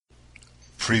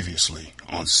Previously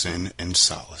on Sin and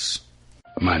Solace.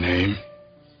 My name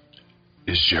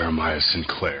is Jeremiah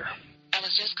Sinclair. I was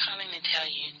just calling to tell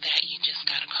you that you just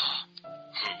got a call.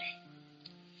 Who?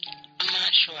 I'm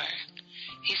not sure.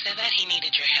 He said that he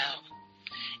needed your help,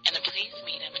 and to please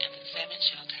meet him at the 7th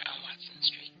shelter on Watson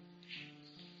Street.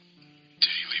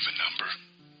 Did he leave a number?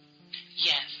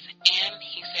 Yes, and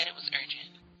he said it was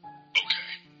urgent.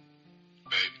 Okay.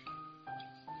 Babe,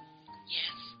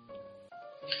 Yes?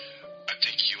 I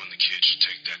think you and the kid should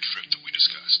take that trip that we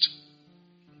discussed.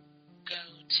 Go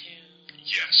to...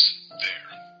 Yes,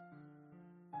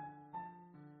 there.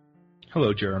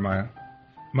 Hello, Jeremiah.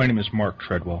 My name is Mark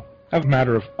Treadwell. I have a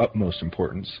matter of utmost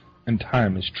importance, and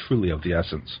time is truly of the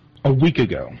essence. A week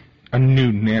ago, a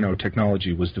new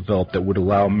nanotechnology was developed that would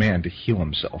allow man to heal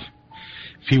himself.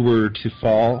 If he were to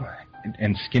fall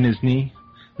and skin his knee,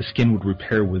 the skin would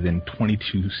repair within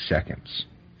 22 seconds.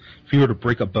 If he were to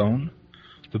break a bone,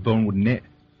 the bone would knit,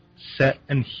 set,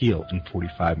 and heal in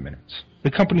 45 minutes.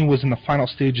 The company was in the final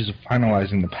stages of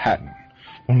finalizing the patent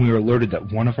when we were alerted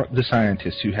that one of the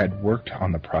scientists who had worked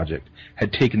on the project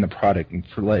had taken the product and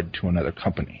fled to another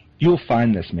company. You will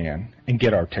find this man and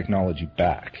get our technology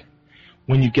back.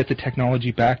 When you get the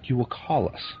technology back, you will call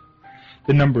us.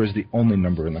 The number is the only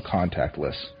number in the contact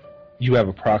list. You have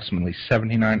approximately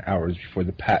 79 hours before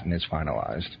the patent is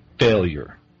finalized.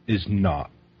 Failure is not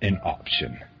an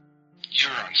option. You're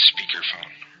on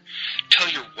speakerphone. Tell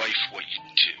your wife what you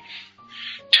do.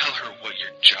 Tell her what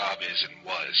your job is and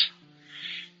was.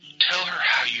 Tell her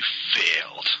how you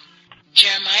failed.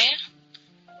 Jeremiah?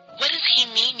 What does he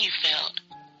mean you failed?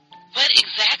 What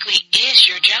exactly is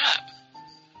your job?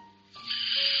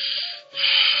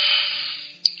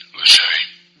 Lachey,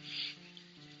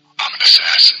 I'm an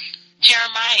assassin.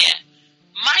 Jeremiah,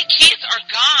 my kids are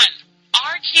gone.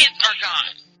 Our kids are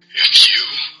gone. If you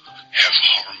have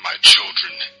harmed my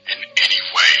children in any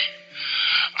way,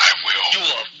 I will. You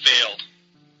will have failed.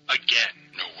 Again.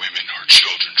 No women or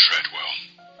children, Treadwell.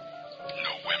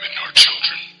 No women or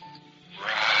children.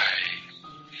 Right.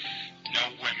 No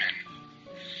women.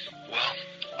 Well,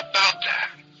 about that.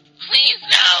 Please,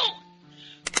 no.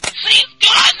 Please,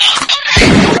 God, no.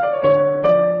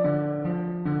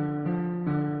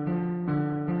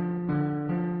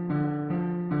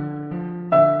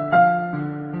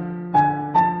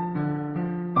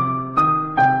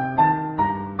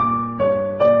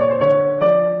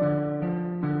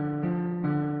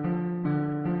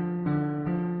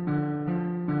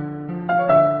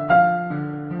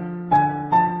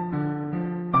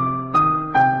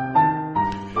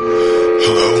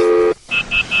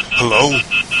 Hello?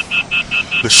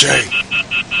 Lachey!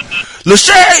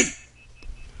 Lachey!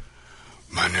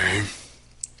 My name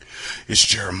is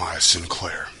Jeremiah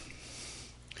Sinclair.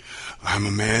 I am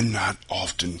a man not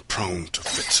often prone to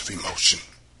fits of emotion.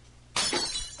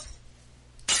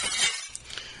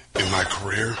 In my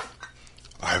career,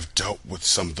 I have dealt with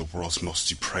some of the world's most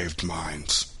depraved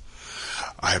minds.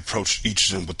 I approached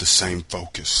each of them with the same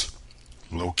focus: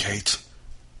 locate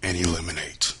and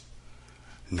eliminate.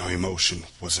 No emotion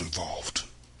was involved.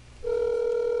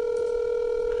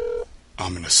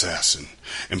 I'm an assassin,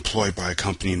 employed by a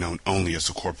company known only as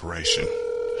a corporation.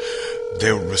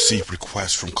 They would receive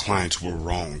requests from clients who were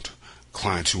wronged,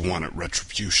 clients who wanted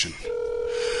retribution.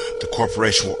 The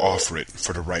corporation will offer it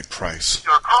for the right price.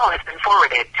 Your call has been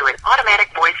forwarded to an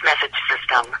automatic voice message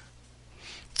system.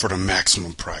 For the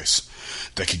maximum price.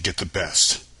 They could get the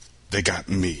best. They got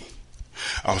me.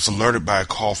 I was alerted by a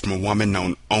call from a woman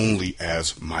known only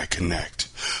as My Connect,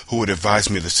 who would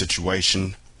advise me of the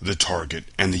situation, the target,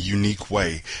 and the unique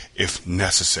way, if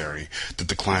necessary, that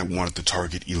the client wanted the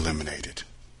target eliminated.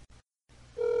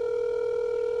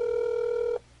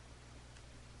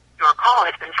 Your call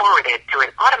has been forwarded to an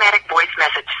automatic voice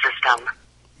message system.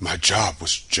 My job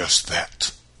was just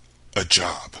that. A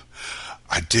job.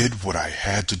 I did what I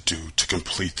had to do to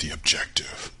complete the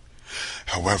objective.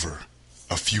 However,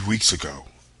 a few weeks ago,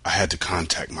 I had to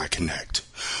contact My Connect,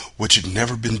 which had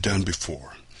never been done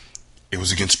before. It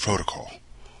was against protocol,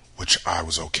 which I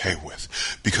was okay with,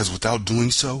 because without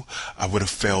doing so, I would have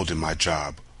failed in my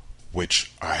job,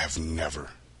 which I have never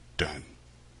done.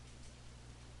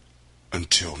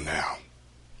 Until now.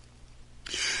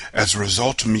 As a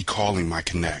result of me calling My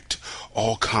Connect,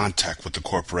 all contact with the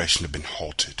corporation had been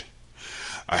halted.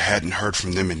 I hadn't heard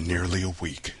from them in nearly a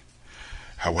week.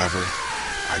 However,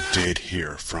 I did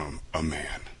hear from a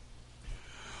man.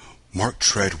 Mark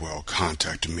Treadwell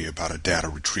contacted me about a data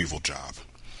retrieval job.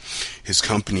 His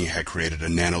company had created a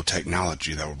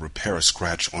nanotechnology that would repair a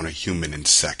scratch on a human in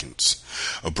seconds,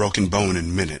 a broken bone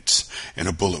in minutes, and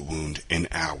a bullet wound in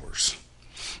hours.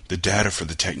 The data for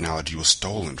the technology was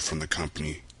stolen from the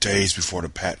company days before the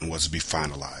patent was to be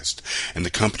finalized, and the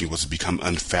company was to become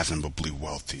unfathomably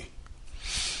wealthy.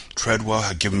 Treadwell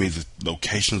had given me the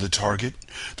location of the target,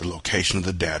 the location of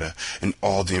the data, and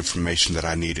all the information that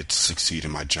I needed to succeed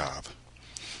in my job.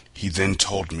 He then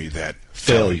told me that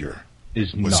failure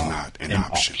was not an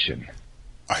option.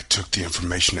 I took the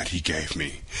information that he gave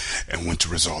me and went to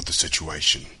resolve the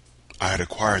situation. I had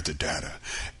acquired the data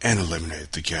and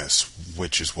eliminated the guests,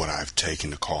 which is what I've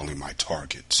taken to calling my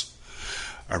targets.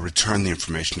 I returned the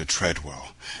information to Treadwell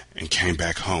and came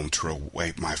back home to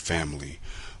await my family,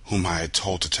 whom I had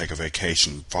told to take a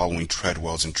vacation following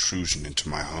Treadwell's intrusion into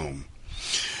my home.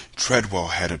 Treadwell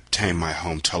had obtained my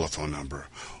home telephone number,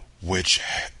 which,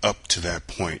 up to that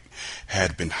point,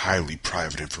 had been highly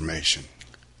private information.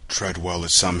 Treadwell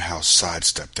has somehow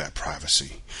sidestepped that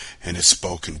privacy and has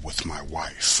spoken with my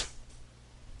wife.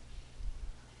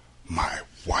 My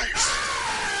wife.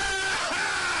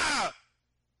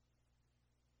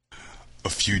 A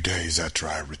few days after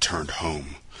I returned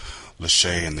home,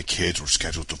 Lachey and the kids were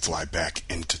scheduled to fly back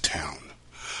into town.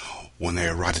 When they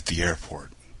arrived at the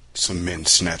airport, some men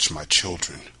snatched my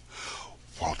children,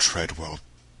 while Treadwell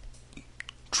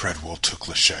took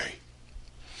Lachey.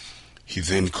 He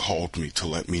then called me to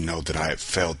let me know that I had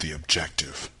failed the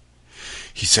objective.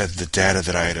 He said the data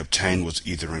that I had obtained was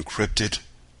either encrypted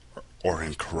or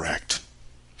incorrect.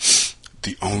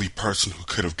 The only person who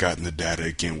could have gotten the data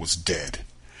again was dead,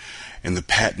 and the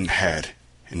patent had,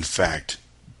 in fact,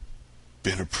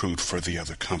 been approved for the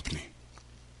other company.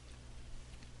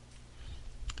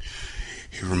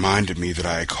 He reminded me that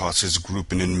I had cost his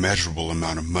group an immeasurable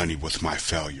amount of money with my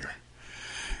failure,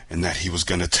 and that he was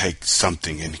going to take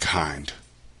something in kind.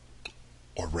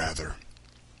 Or rather,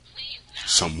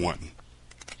 someone.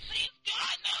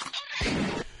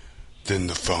 Then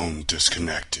the phone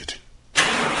disconnected.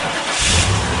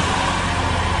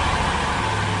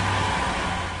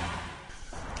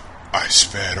 I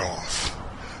sped off,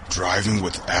 driving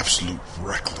with absolute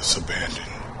reckless abandon.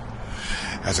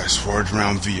 As I swerved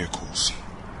around vehicles,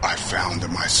 I found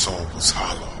that my soul was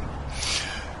hollow,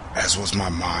 as was my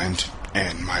mind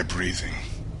and my breathing.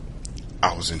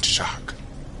 I was in shock.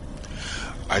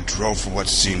 I drove for what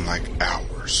seemed like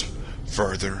hours,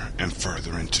 further and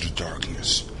further into the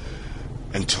darkness,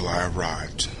 until I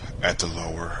arrived at the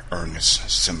Lower Ernest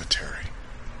Cemetery.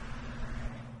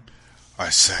 I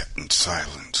sat in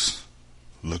silence,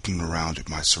 looking around at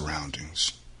my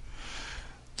surroundings.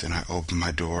 Then I opened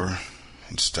my door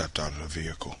and stepped out of the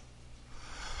vehicle.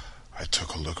 I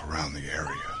took a look around the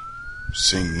area,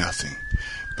 seeing nothing,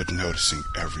 but noticing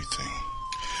everything.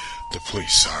 The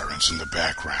police sirens in the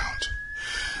background.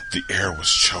 The air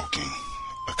was choking,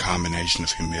 a combination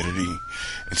of humidity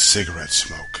and cigarette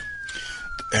smoke.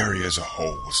 The area as a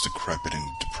whole was decrepit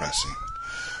and depressing.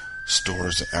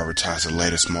 Stores that advertised the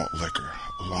latest malt liquor,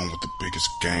 along with the biggest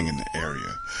gang in the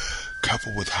area,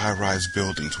 coupled with high-rise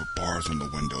buildings with bars on the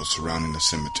windows surrounding the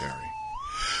cemetery.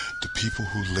 The people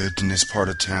who lived in this part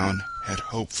of town had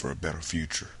hope for a better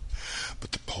future,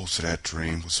 but the pulse of that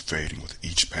dream was fading with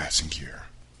each passing year.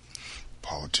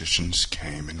 Politicians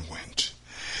came and went,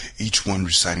 each one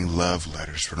reciting love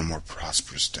letters for the more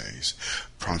prosperous days,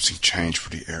 promising change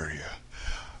for the area,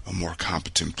 a more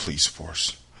competent police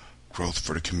force, growth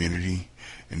for the community,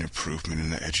 and improvement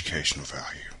in the educational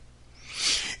value.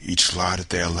 Each lie that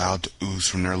they allowed to ooze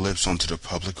from their lips onto the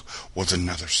public was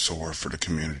another sword for the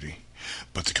community.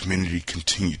 But the community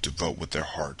continued to vote with their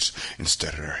hearts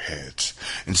instead of their heads.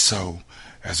 And so,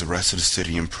 as the rest of the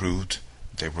city improved,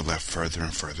 they were left further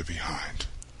and further behind.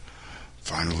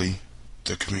 Finally,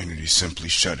 the community simply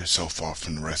shut itself off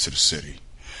from the rest of the city.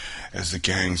 As the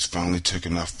gangs finally took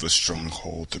enough of a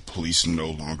stronghold that police no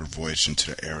longer voyaged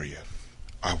into the area,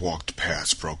 I walked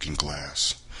past broken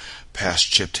glass,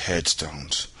 past chipped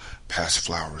headstones, past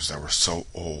flowers that were so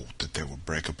old that they would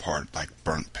break apart like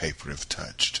burnt paper if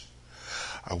touched.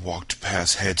 I walked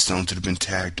past headstones that had been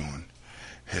tagged on,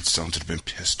 headstones that had been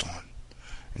pissed on,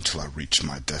 until I reached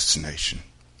my destination.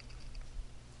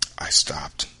 I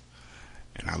stopped,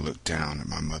 and I looked down at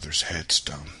my mother's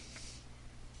headstone.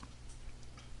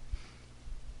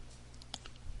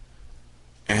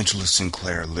 Angela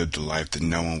Sinclair lived a life that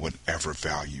no one would ever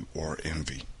value or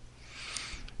envy.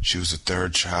 She was the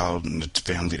third child in a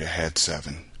family that had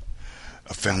 7,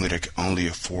 a family that could only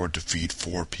afford to feed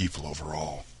 4 people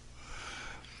overall.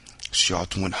 She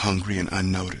often went hungry and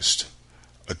unnoticed,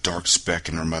 a dark speck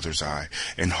in her mother's eye,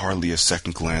 and hardly a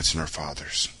second glance in her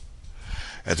father's.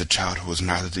 As a child who was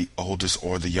neither the oldest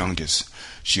or the youngest,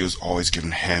 she was always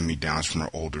given hand-me-downs from her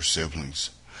older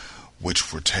siblings,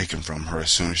 which were taken from her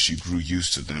as soon as she grew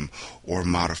used to them or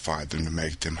modified them to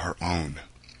make them her own.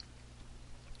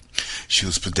 She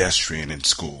was pedestrian in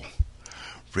school,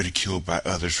 ridiculed by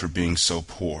others for being so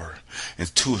poor,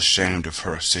 and too ashamed of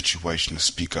her situation to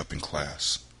speak up in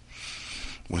class.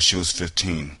 When she was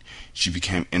 15, she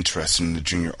became interested in the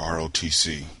junior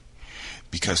ROTC,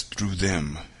 because through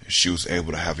them, she was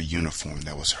able to have a uniform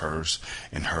that was hers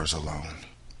and hers alone.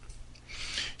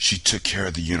 She took care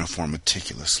of the uniform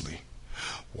meticulously,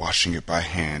 washing it by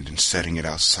hand and setting it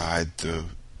outside the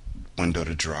window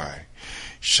to dry,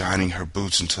 shining her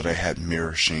boots until they had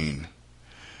mirror sheen.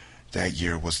 That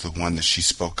year was the one that she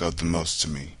spoke of the most to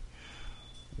me,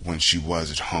 when she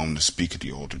was at home to speak of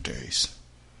the older days.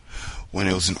 When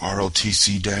it was an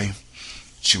ROTC day,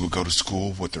 she would go to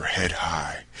school with her head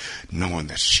high, knowing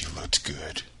that she looked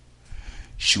good.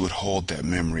 She would hold that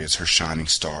memory as her shining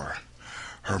star,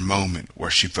 her moment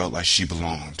where she felt like she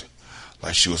belonged,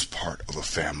 like she was part of a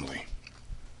family.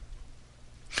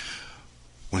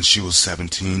 When she was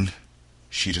 17,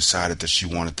 she decided that she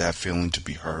wanted that feeling to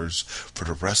be hers for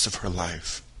the rest of her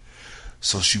life.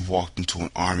 So she walked into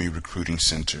an Army recruiting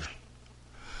center.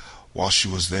 While she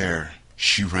was there,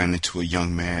 she ran into a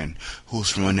young man who was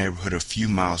from a neighborhood a few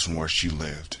miles from where she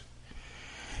lived.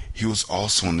 He was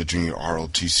also in the junior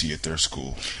ROTC at their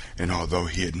school, and although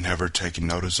he had never taken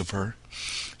notice of her,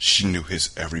 she knew his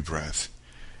every breath,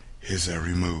 his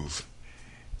every move,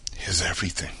 his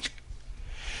everything.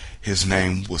 His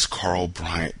name was Carl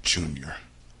Bryant, Jr.,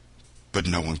 but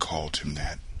no one called him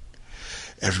that.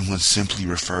 Everyone simply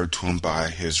referred to him by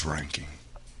his ranking.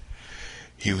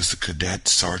 He was the cadet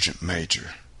sergeant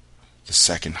major, the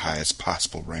second highest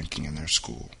possible ranking in their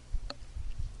school.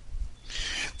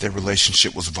 Their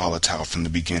relationship was volatile from the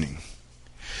beginning.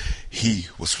 He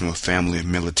was from a family of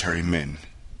military men,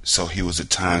 so he was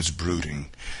at times brooding,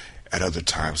 at other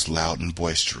times loud and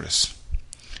boisterous.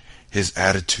 His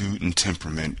attitude and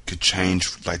temperament could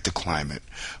change like the climate,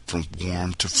 from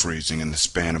warm to freezing in the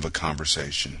span of a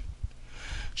conversation.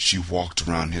 She walked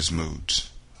around his moods,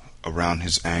 around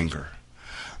his anger,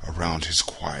 around his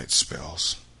quiet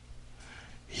spells.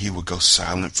 He would go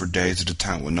silent for days at a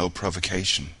time with no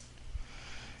provocation.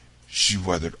 She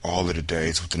weathered all of the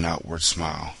days with an outward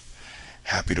smile,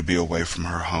 happy to be away from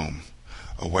her home,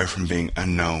 away from being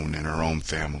unknown in her own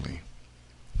family.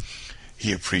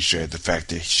 He appreciated the fact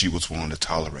that she was willing to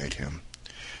tolerate him,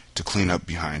 to clean up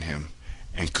behind him,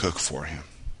 and cook for him.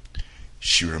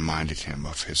 She reminded him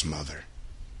of his mother.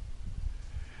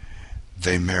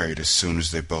 They married as soon as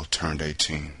they both turned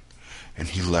 18, and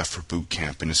he left for boot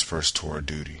camp in his first tour of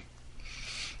duty.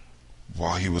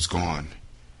 While he was gone,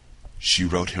 she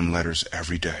wrote him letters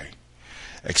every day,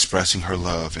 expressing her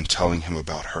love and telling him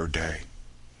about her day.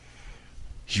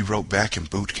 He wrote back in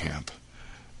boot camp,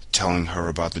 telling her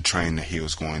about the training that he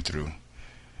was going through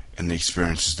and the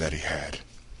experiences that he had.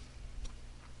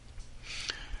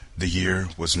 The year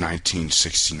was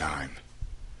 1969.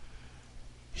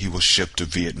 He was shipped to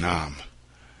Vietnam,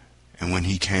 and when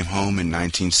he came home in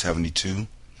 1972,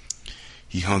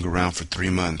 he hung around for 3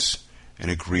 months and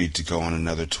agreed to go on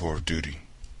another tour of duty.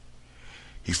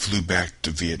 He flew back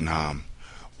to Vietnam,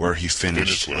 where he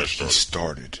finished what he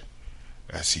started,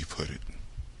 as he put it.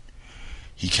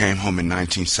 He came home in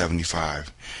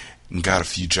 1975 and got a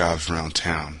few jobs around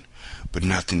town, but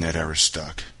nothing that ever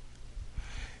stuck.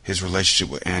 His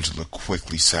relationship with Angela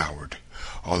quickly soured,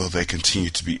 although they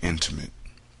continued to be intimate.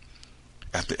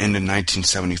 At the end of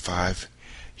 1975,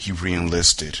 he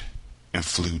re-enlisted and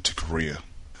flew to Korea.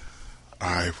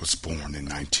 I was born in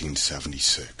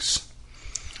 1976.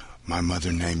 My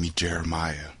mother named me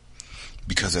Jeremiah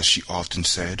because, as she often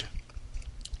said,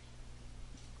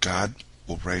 God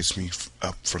will raise me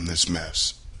up from this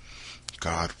mess.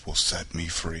 God will set me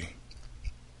free.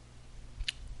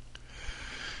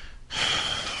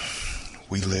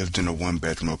 We lived in a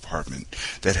one-bedroom apartment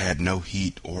that had no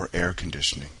heat or air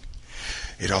conditioning.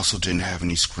 It also didn't have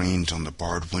any screens on the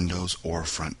barred windows or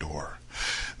front door,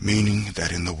 meaning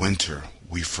that in the winter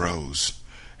we froze,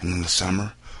 and in the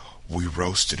summer we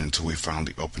roasted until we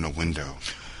finally opened a window,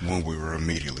 when we were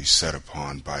immediately set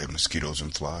upon by mosquitoes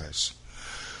and flies.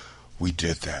 We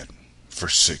did that for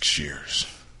 6 years.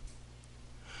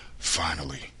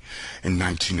 Finally, in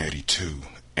 1982,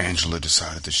 Angela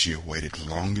decided that she had waited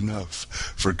long enough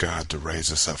for God to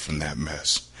raise us up from that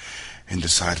mess, and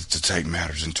decided to take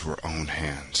matters into her own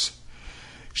hands.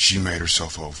 She made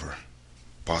herself over,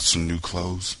 bought some new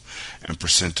clothes, and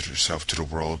presented herself to the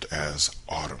world as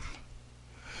Autumn.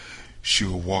 She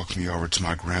would walk me over to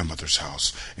my grandmother's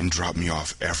house and drop me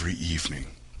off every evening.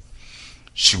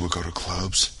 She would go to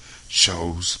clubs,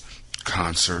 shows,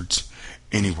 concerts,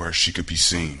 anywhere she could be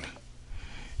seen.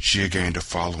 She had gained a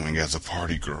following as a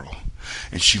party girl,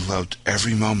 and she loved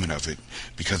every moment of it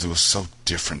because it was so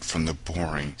different from the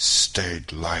boring,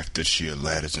 staid life that she had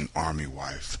led as an army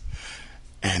wife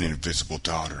and invisible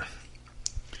daughter.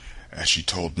 As she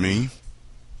told me,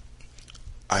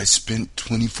 I spent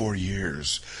 24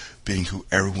 years being who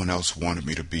everyone else wanted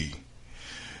me to be.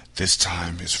 This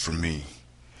time is for me.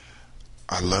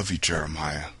 I love you,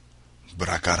 Jeremiah, but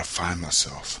I gotta find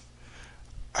myself.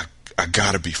 I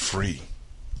gotta be free.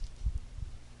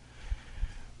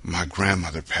 My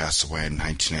grandmother passed away in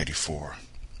 1984,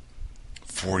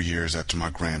 4 years after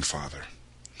my grandfather.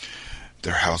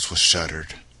 Their house was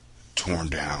shuttered, torn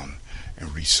down,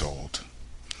 and resold.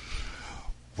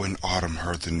 When Autumn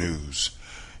heard the news,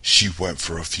 she wept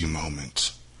for a few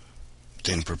moments,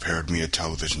 then prepared me a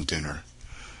television dinner,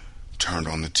 turned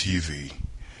on the TV,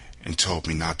 and told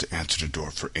me not to answer the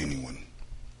door for anyone.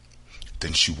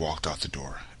 Then she walked out the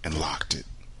door and locked it.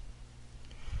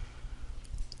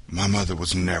 My mother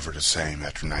was never the same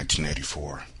after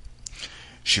 1984.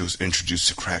 She was introduced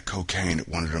to crack cocaine at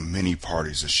one of the many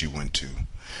parties that she went to,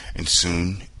 and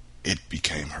soon it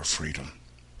became her freedom.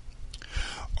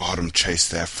 Autumn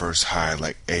chased that first high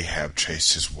like Ahab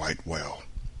chased his white whale.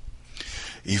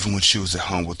 Even when she was at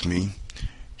home with me,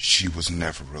 she was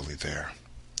never really there.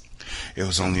 It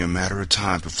was only a matter of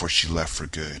time before she left for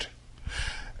good.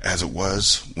 As it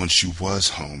was, when she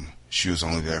was home, she was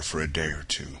only there for a day or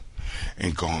two,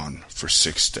 and gone for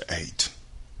 6 to 8.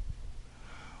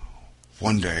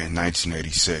 One day in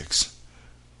 1986,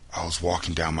 I was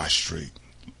walking down my street,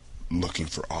 looking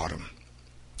for Autumn.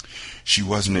 She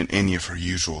wasn't in any of her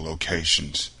usual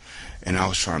locations, and I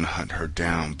was trying to hunt her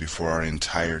down before our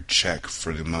entire check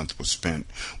for the month was spent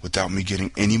without me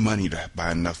getting any money to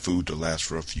buy enough food to last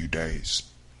for a few days.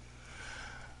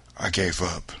 I gave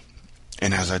up,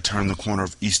 and as I turned the corner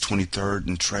of East 23rd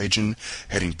and Trajan,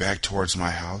 heading back towards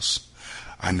my house,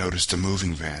 I noticed a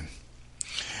moving van.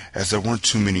 As there weren't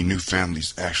too many new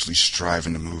families actually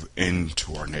striving to move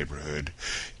into our neighborhood,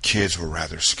 kids were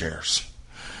rather scarce.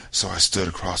 So I stood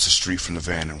across the street from the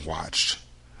van and watched.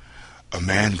 A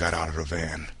man got out of the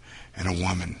van, and a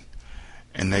woman,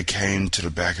 and they came to the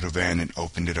back of the van and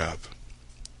opened it up.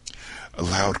 A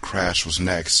loud crash was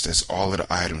next as all of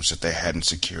the items that they hadn't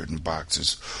secured in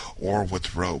boxes or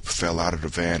with rope fell out of the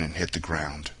van and hit the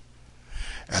ground.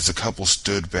 As the couple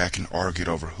stood back and argued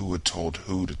over who had told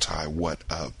who to tie what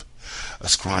up, a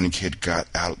scrawny kid got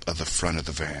out of the front of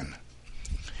the van.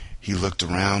 He looked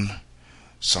around,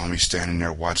 saw me standing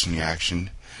there watching the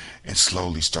action, and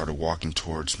slowly started walking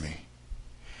towards me.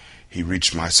 He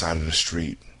reached my side of the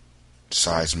street,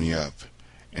 sized me up,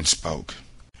 and spoke.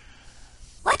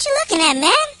 What you looking at,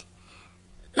 man?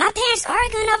 My parents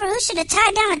arguing over who should have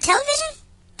tied down the television?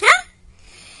 Huh?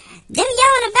 Them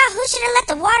yelling about who should have let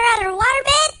the water out of the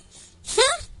waterbed?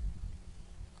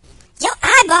 Your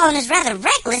eyeballing is rather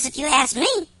reckless if you ask me.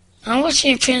 I'm watching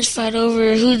your parents fight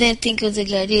over who they think was a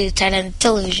good idea to tie down the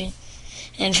television,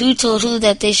 and who told who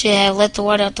that they should have let the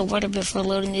water out the water before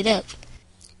loading it up.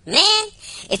 Man,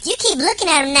 if you keep looking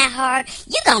at them that hard,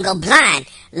 you're gonna go blind.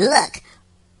 Look,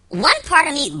 one part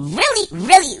of me really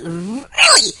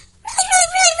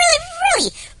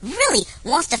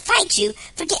wants to fight you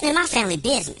for getting in my family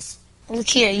business. Look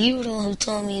here, you were the one who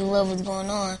told me what was going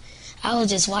on. I was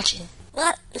just watching.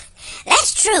 Well,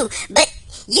 that's true, but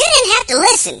you didn't have to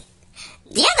listen.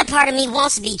 The other part of me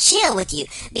wants to be chill with you,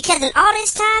 because in all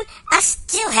this time, I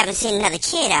still haven't seen another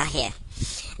kid out here.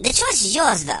 The choice is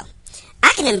yours, though.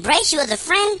 I can embrace you as a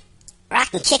friend, or I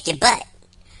can kick your butt.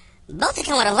 Both will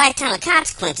come with a lifetime of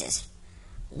consequences.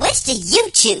 Which do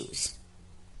you choose?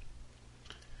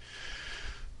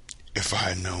 If I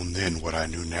had known then what I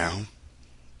knew now,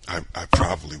 I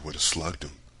probably would have slugged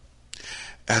him.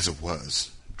 As it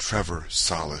was, Trevor,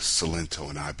 Solace, Salento,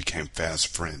 and I became fast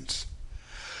friends.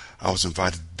 I was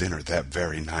invited to dinner that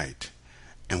very night,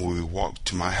 and when we walked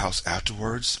to my house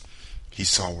afterwards, he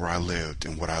saw where I lived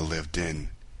and what I lived in,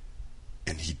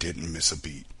 and he didn't miss a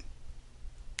beat.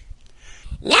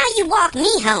 Now you walk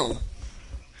me home.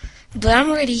 But I'm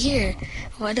already here.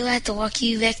 Why do I have to walk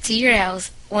you back to your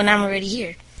house when I'm already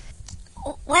here?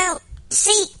 Well,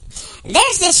 see,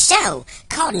 there's this show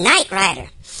called Knight Rider.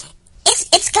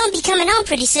 It's gonna be coming on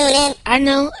pretty soon, and I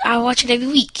know. I watch it every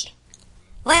week.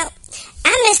 Well,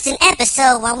 I missed an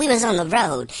episode while we was on the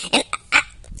road, and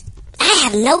I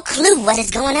have no clue what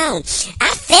is going on.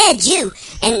 I fed you,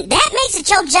 and that makes it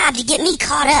your job to get me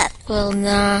caught up. Well,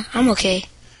 nah, I'm okay.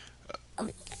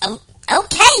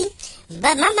 Okay,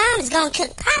 but my mom is gonna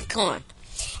cook popcorn.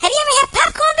 Have you ever had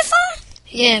popcorn before?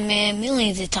 Yeah, man,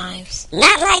 millions of times.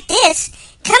 Not like this.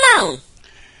 Come on.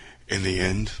 In the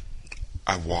end,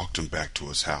 I walked him back to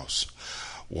his house,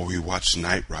 where we watched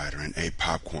Knight Rider and ate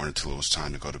popcorn until it was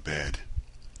time to go to bed.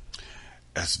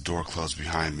 As the door closed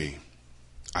behind me,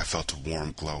 I felt a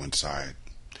warm glow inside.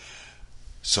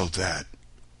 So that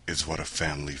is what a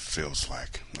family feels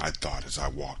like, I thought as I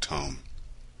walked home.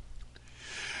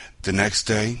 The next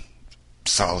day,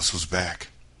 Solace was back,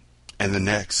 and the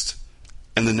next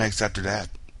after that.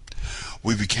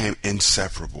 We became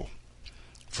inseparable.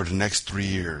 For the next 3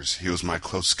 years, he was my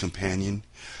closest companion,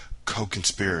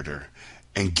 co-conspirator,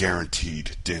 and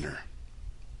guaranteed dinner.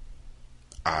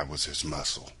 I was his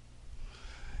muscle.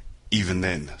 Even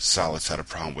then, Solace had a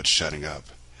problem with shutting up,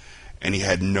 and he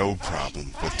had no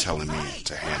problem with telling me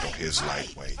to handle his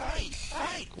lightweight.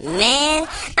 Man,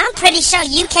 I'm pretty sure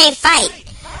you can't fight.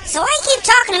 So why you keep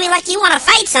talking to me like you want to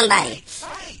fight somebody?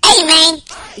 Hey, man,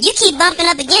 you keep bumping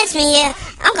up against me here,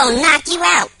 I'm gonna knock you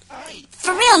out.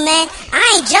 For real, man,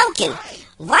 I ain't joking.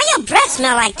 Why your breath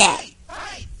smell like that?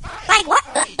 Like what?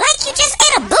 Like you just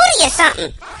ate a booty or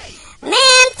something.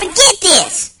 Man, forget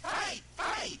this.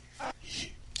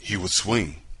 He would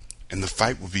swing, and the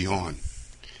fight would be on.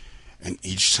 And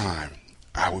each time,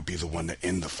 I would be the one to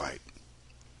end the fight.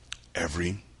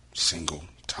 Every single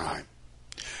time.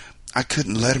 I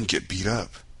couldn't let him get beat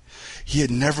up. He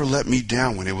had never let me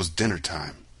down when it was dinner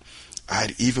time. I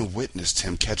had even witnessed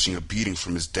him catching a beating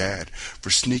from his dad for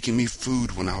sneaking me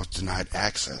food when I was denied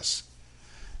access.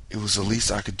 It was the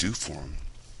least I could do for him.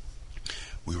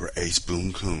 We were ace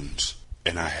boon coons,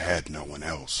 and I had no one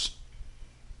else.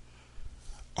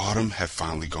 Autumn had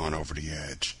finally gone over the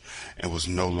edge and was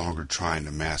no longer trying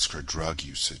to mask her drug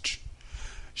usage.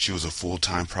 She was a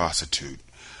full-time prostitute,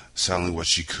 selling what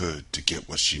she could to get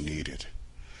what she needed.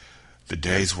 The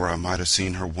days where I might have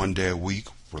seen her one day a week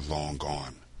were long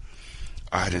gone.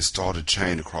 I had installed a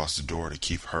chain across the door to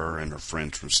keep her and her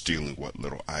friends from stealing what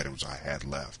little items I had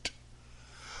left.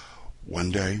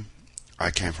 One day,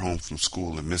 I came home from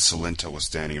school and Miss Salento was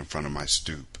standing in front of my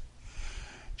stoop.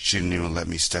 She didn't even let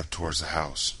me step towards the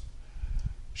house.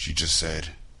 She just said,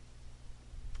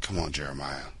 "Come on,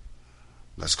 Jeremiah,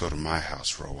 let's go to my house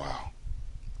for a while."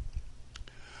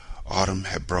 Autumn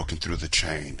had broken through the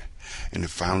chain and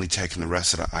had finally taken the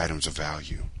rest of the items of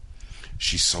value.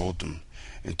 She sold them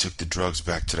and took the drugs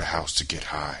back to the house to get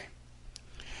high.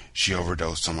 She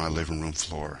overdosed on my living room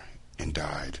floor and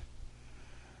died.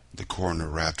 The coroner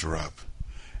wrapped her up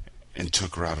and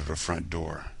took her out of the front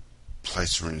door,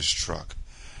 placed her in his truck,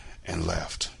 and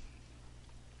left.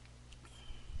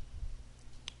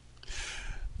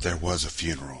 There was a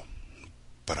funeral,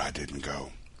 but I didn't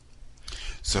go.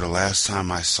 So the last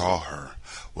time I saw her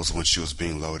was when she was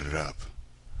being loaded up.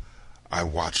 I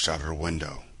watched out her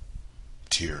window,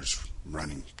 tears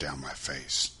running down my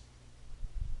face.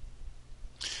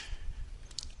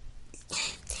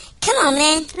 Come on,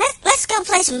 man, let's go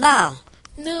play some ball.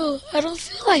 No, I don't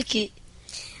feel like it.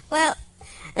 Well,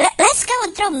 let's go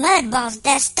and throw mud balls at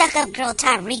that stuck-up girl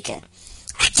Tyreka.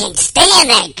 I can't stand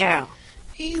that girl.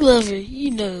 You love her,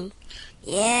 you know.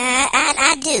 Yeah,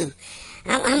 I do.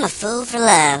 I'm a fool for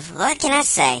love. What can I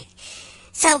say?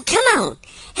 So, come on.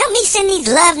 Help me send these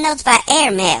love notes by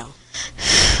airmail.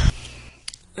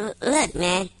 Look,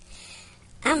 man.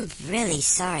 I'm really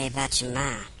sorry about your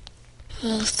mom.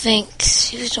 Well, thanks.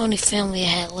 She was the only family I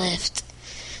had left.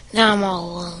 Now I'm all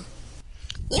alone.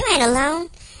 You ain't alone.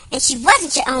 And she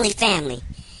wasn't your only family.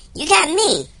 You got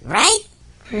me, right?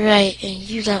 Right, and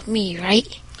you got me,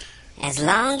 right? As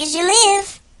long as you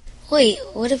live. Wait,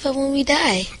 what about when we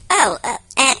die? Oh, at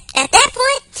that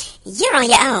point, you're on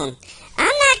your own. I'm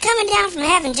not coming down from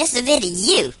heaven just to visit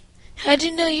you. How'd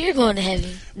you know you're going to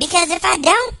heaven? Because if I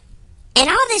don't, and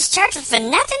all this church was for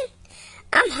nothing,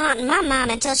 I'm haunting my mom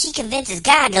until she convinces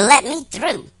God to let me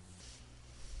through.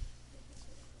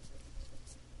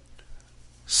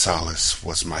 Solace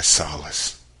was my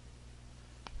solace.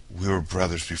 We were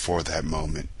brothers before that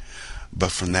moment,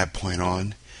 but from that point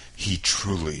on, he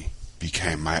truly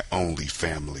became my only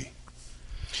family.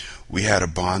 We had a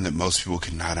bond that most people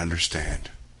could not understand.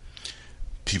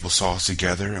 People saw us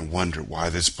together and wondered why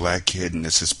this black kid and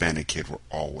this Hispanic kid were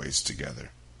always together.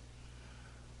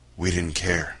 We didn't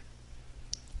care.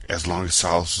 As long as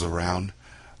Solace was around,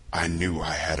 I knew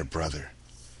I had a brother.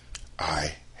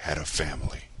 I had a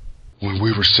family. When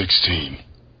we were 16,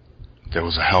 there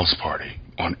was a house party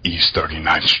on East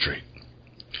 39th Street.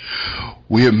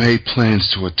 We had made plans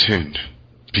to attend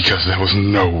because there was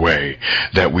no way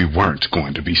that we weren't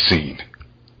going to be seen.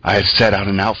 I had set out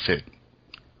an outfit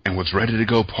and was ready to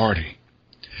go party.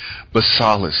 But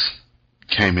Solace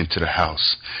came into the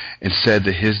house and said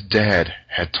that his dad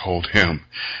had told him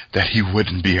that he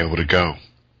wouldn't be able to go.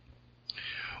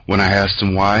 When I asked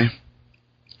him why,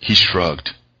 he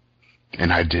shrugged,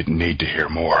 and I didn't need to hear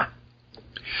more.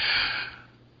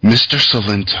 Mr.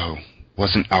 Salento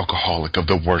was an alcoholic of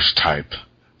the worst type,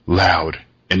 loud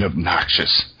and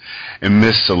obnoxious, and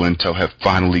Miss Salento had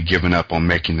finally given up on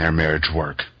making their marriage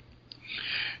work.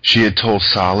 She had told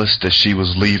Solace that she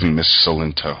was leaving Mr.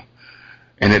 Salento,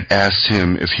 and had asked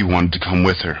him if he wanted to come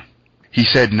with her. He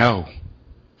said no,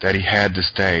 that he had to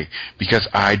stay because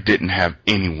I didn't have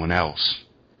anyone else.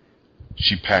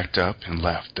 She packed up and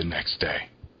left the next day.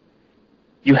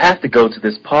 You have to go to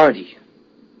this party.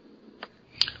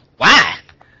 Why?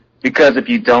 Because if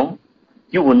you don't,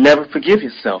 you will never forgive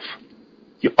yourself.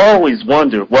 You always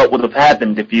wonder what would have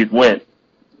happened if you'd went.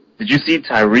 Did you see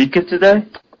Tyreka today?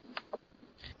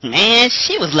 Man,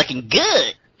 she was looking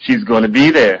good. She's going to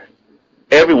be there.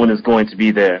 Everyone is going to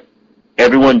be there.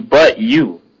 Everyone but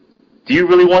you. Do you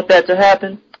really want that to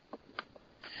happen?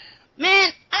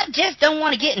 Man, I just don't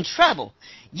want to get in trouble.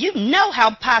 You know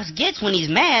how Pops gets when he's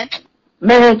mad.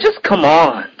 Man, just come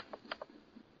on.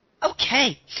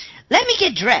 Okay, let me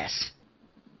get dressed.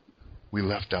 We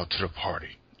left out to the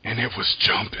party, and it was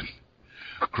jumping.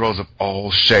 Girls of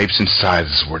all shapes and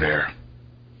sizes were there.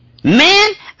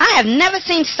 Man, I have never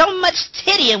seen so much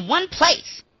titty in one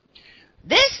place.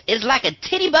 This is like a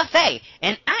titty buffet,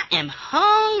 and I am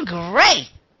hungry.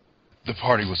 The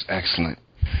party was excellent.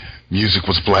 Music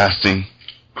was blasting,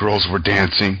 girls were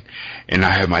dancing, and I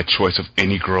had my choice of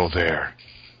any girl there.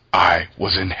 I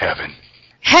was in heaven.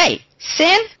 Hey,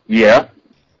 Sin? Yeah?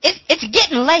 It's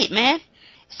getting late, man.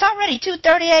 It's already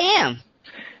 2:30 a.m.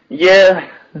 Yeah,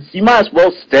 you might as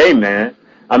well stay, man.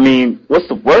 I mean, what's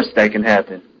the worst that can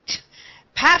happen?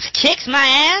 Pops kicks my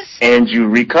ass? And you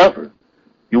recover.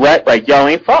 You act like y'all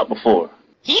ain't fought before.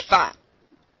 He fought.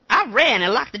 I ran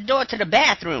and locked the door to the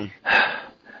bathroom.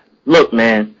 Look,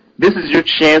 man, this is your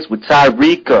chance with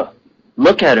Tyreka.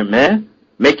 Look at her, man.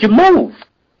 Make your move.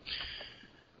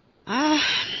 All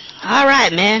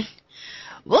right, man.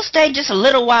 We'll stay just a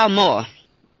little while more.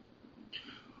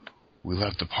 We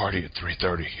left the party at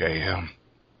 3:30 a.m.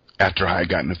 after I had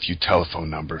gotten a few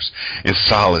telephone numbers, and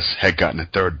Solace had gotten a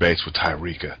third base with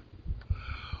Tyreka.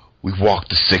 We walked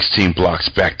the 16 blocks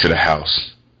back to the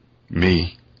house,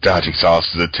 me dodging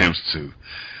Solace's attempts to,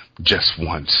 just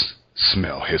once,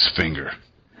 smell his finger.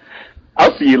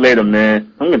 I'll see you later,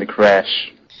 man. I'm gonna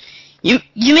crash. You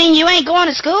mean you ain't going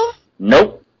to school?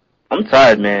 Nope. I'm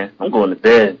tired, man. I'm going to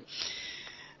bed.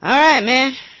 All right,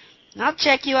 man. I'll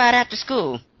check you out after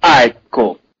school. Alright,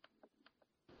 cool.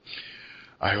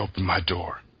 I opened my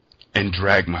door and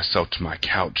dragged myself to my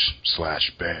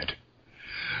couch/bed.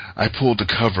 I pulled the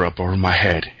cover up over my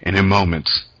head, and in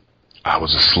moments, I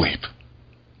was asleep.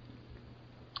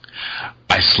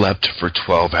 I slept for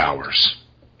 12 hours.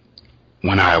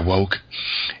 When I awoke,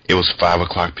 it was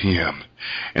 5:00 p.m.,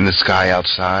 and the sky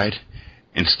outside,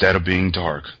 instead of being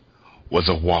dark, was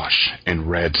awash in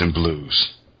reds and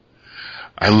blues.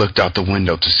 I looked out the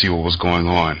window to see what was going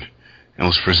on, and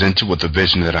was presented with a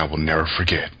vision that I will never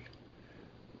forget.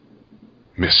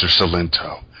 Mr.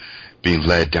 Salento being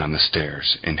led down the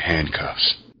stairs in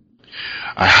handcuffs.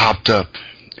 I hopped up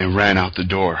and ran out the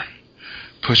door,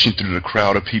 pushing through the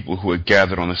crowd of people who had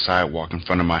gathered on the sidewalk in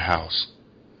front of my house.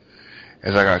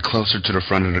 As I got closer to the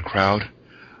front of the crowd,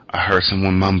 I heard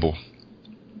someone mumble,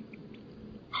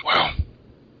 "Well,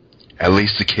 at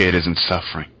least the kid isn't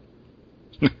suffering."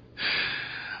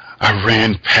 I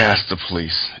ran past the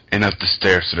police and up the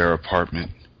stairs to their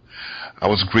apartment. I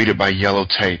was greeted by yellow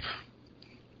tape.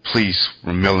 Police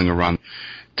were milling around,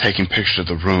 taking pictures of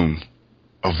the room,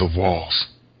 of the walls,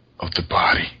 of the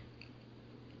body.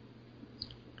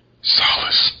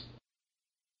 Solace.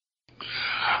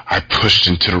 I pushed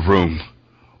into the room,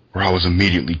 where I was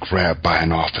immediately grabbed by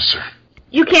an officer.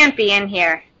 You can't be in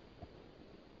here.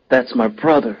 That's my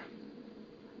brother.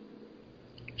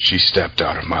 She stepped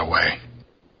out of my way.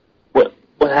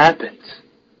 What happened?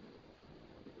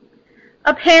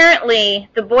 Apparently,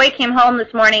 the boy came home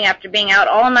this morning after being out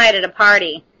all night at a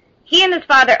party. He and his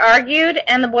father argued,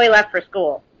 and the boy left for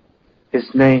school.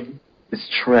 His name is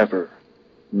Trevor,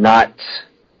 not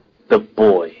the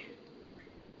boy.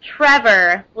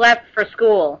 Trevor left for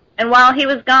school, and while he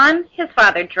was gone, his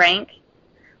father drank.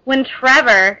 When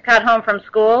Trevor got home from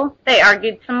school, they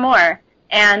argued some more,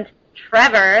 and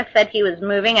Trevor said he was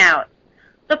moving out.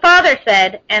 The father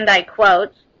said, and I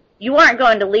quote, "You aren't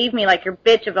going to leave me like your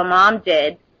bitch of a mom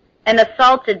did," and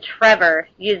assaulted Trevor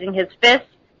using his fists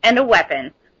and a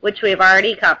weapon, which we have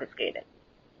already confiscated.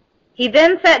 He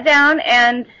then sat down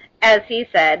and, as he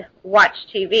said, watched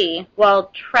TV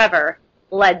while Trevor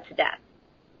bled to death.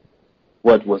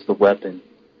 What was the weapon?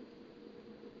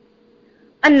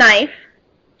 A knife,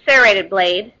 serrated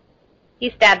blade. He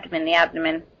stabbed him in the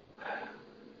abdomen.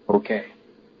 Okay.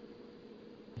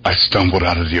 I stumbled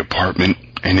out of the apartment,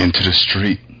 and into the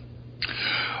street.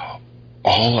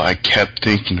 All I kept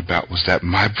thinking about was that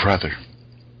my brother,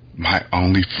 my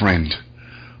only friend,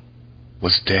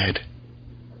 was dead,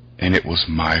 and it was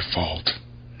my fault.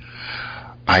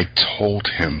 I told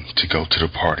him to go to the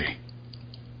party.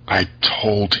 I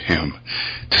told him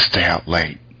to stay out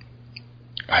late.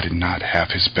 I did not have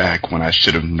his back when I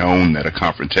should have known that a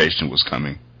confrontation was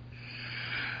coming.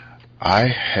 I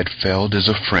had failed as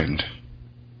a friend,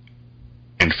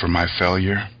 and for my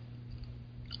failure,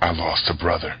 I lost a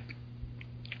brother.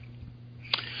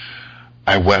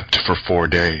 I wept for 4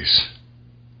 days.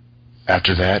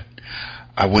 After that,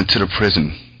 I went to the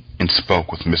prison and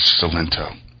spoke with Mr.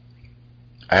 Salento.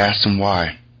 I asked him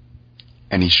why,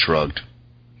 and he shrugged.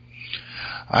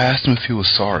 I asked him if he was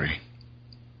sorry.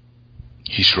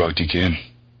 He shrugged again.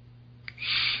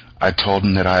 I told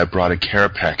him that I had brought a care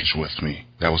package with me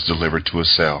that was delivered to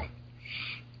his cell.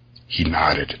 He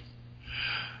nodded.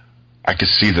 I could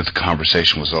see that the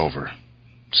conversation was over,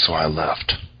 so I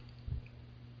left.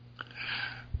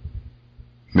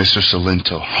 Mr.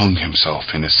 Salento hung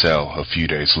himself in his cell a few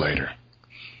days later.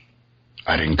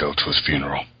 I didn't go to his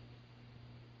funeral.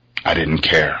 I didn't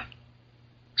care.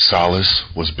 Solace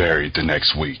was buried the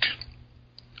next week.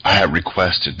 I had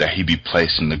requested that he be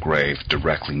placed in the grave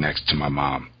directly next to my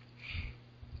mom.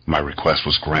 My request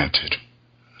was granted.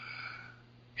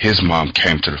 His mom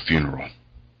came to the funeral,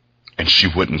 and she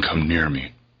wouldn't come near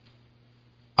me.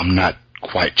 I'm not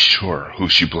quite sure who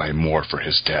she blamed more for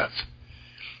his death,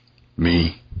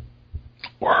 me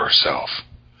or herself,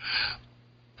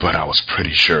 but I was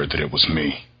pretty sure that it was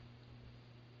me.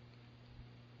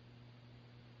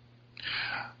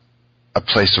 I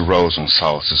placed a rose on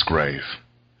Solace's grave.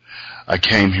 I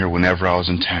came here whenever I was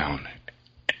in town,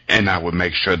 and I would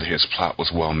make sure that his plot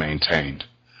was well maintained.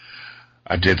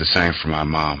 I did the same for my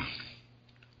mom.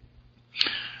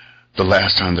 The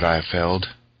last time that I failed,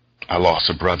 I lost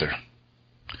a brother.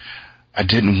 I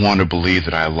didn't want to believe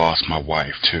that I had lost my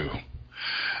wife, too,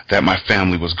 that my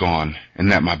family was gone, and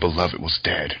that my beloved was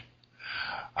dead.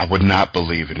 I would not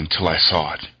believe it until I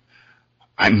saw it.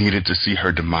 I needed to see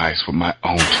her demise with my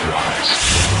own 2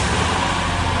 eyes.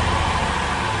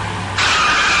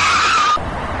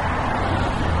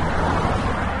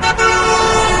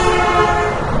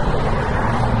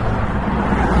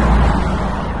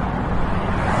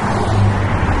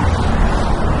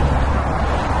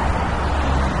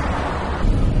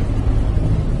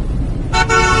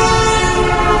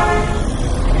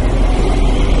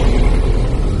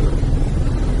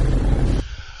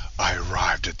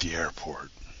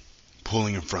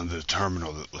 Pulling in front of the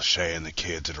terminal that Lachey and the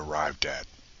kids had arrived at.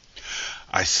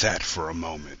 I sat for a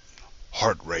moment,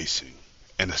 heart racing,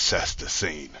 and assessed the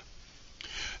scene.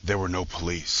 There were no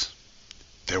police.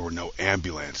 There were no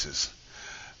ambulances.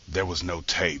 There was no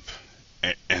tape,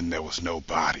 and there was no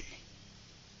body.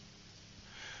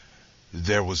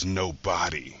 There was no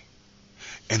body.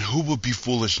 And who would be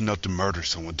foolish enough to murder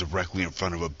someone directly in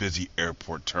front of a busy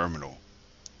airport terminal?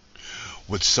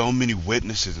 With so many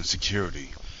witnesses and security,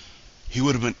 he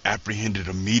would have been apprehended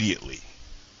immediately.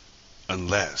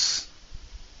 Unless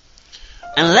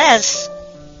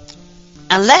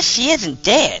she isn't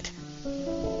dead.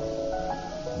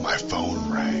 My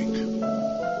phone rang.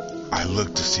 I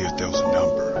looked to see if there was a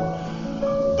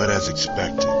number, but as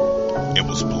expected, it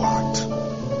was blocked.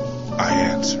 I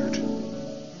answered.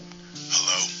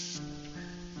 Hello?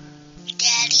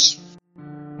 Daddy?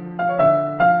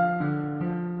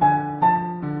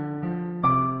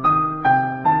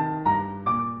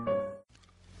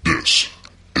 This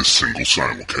is Single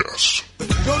Simulcast.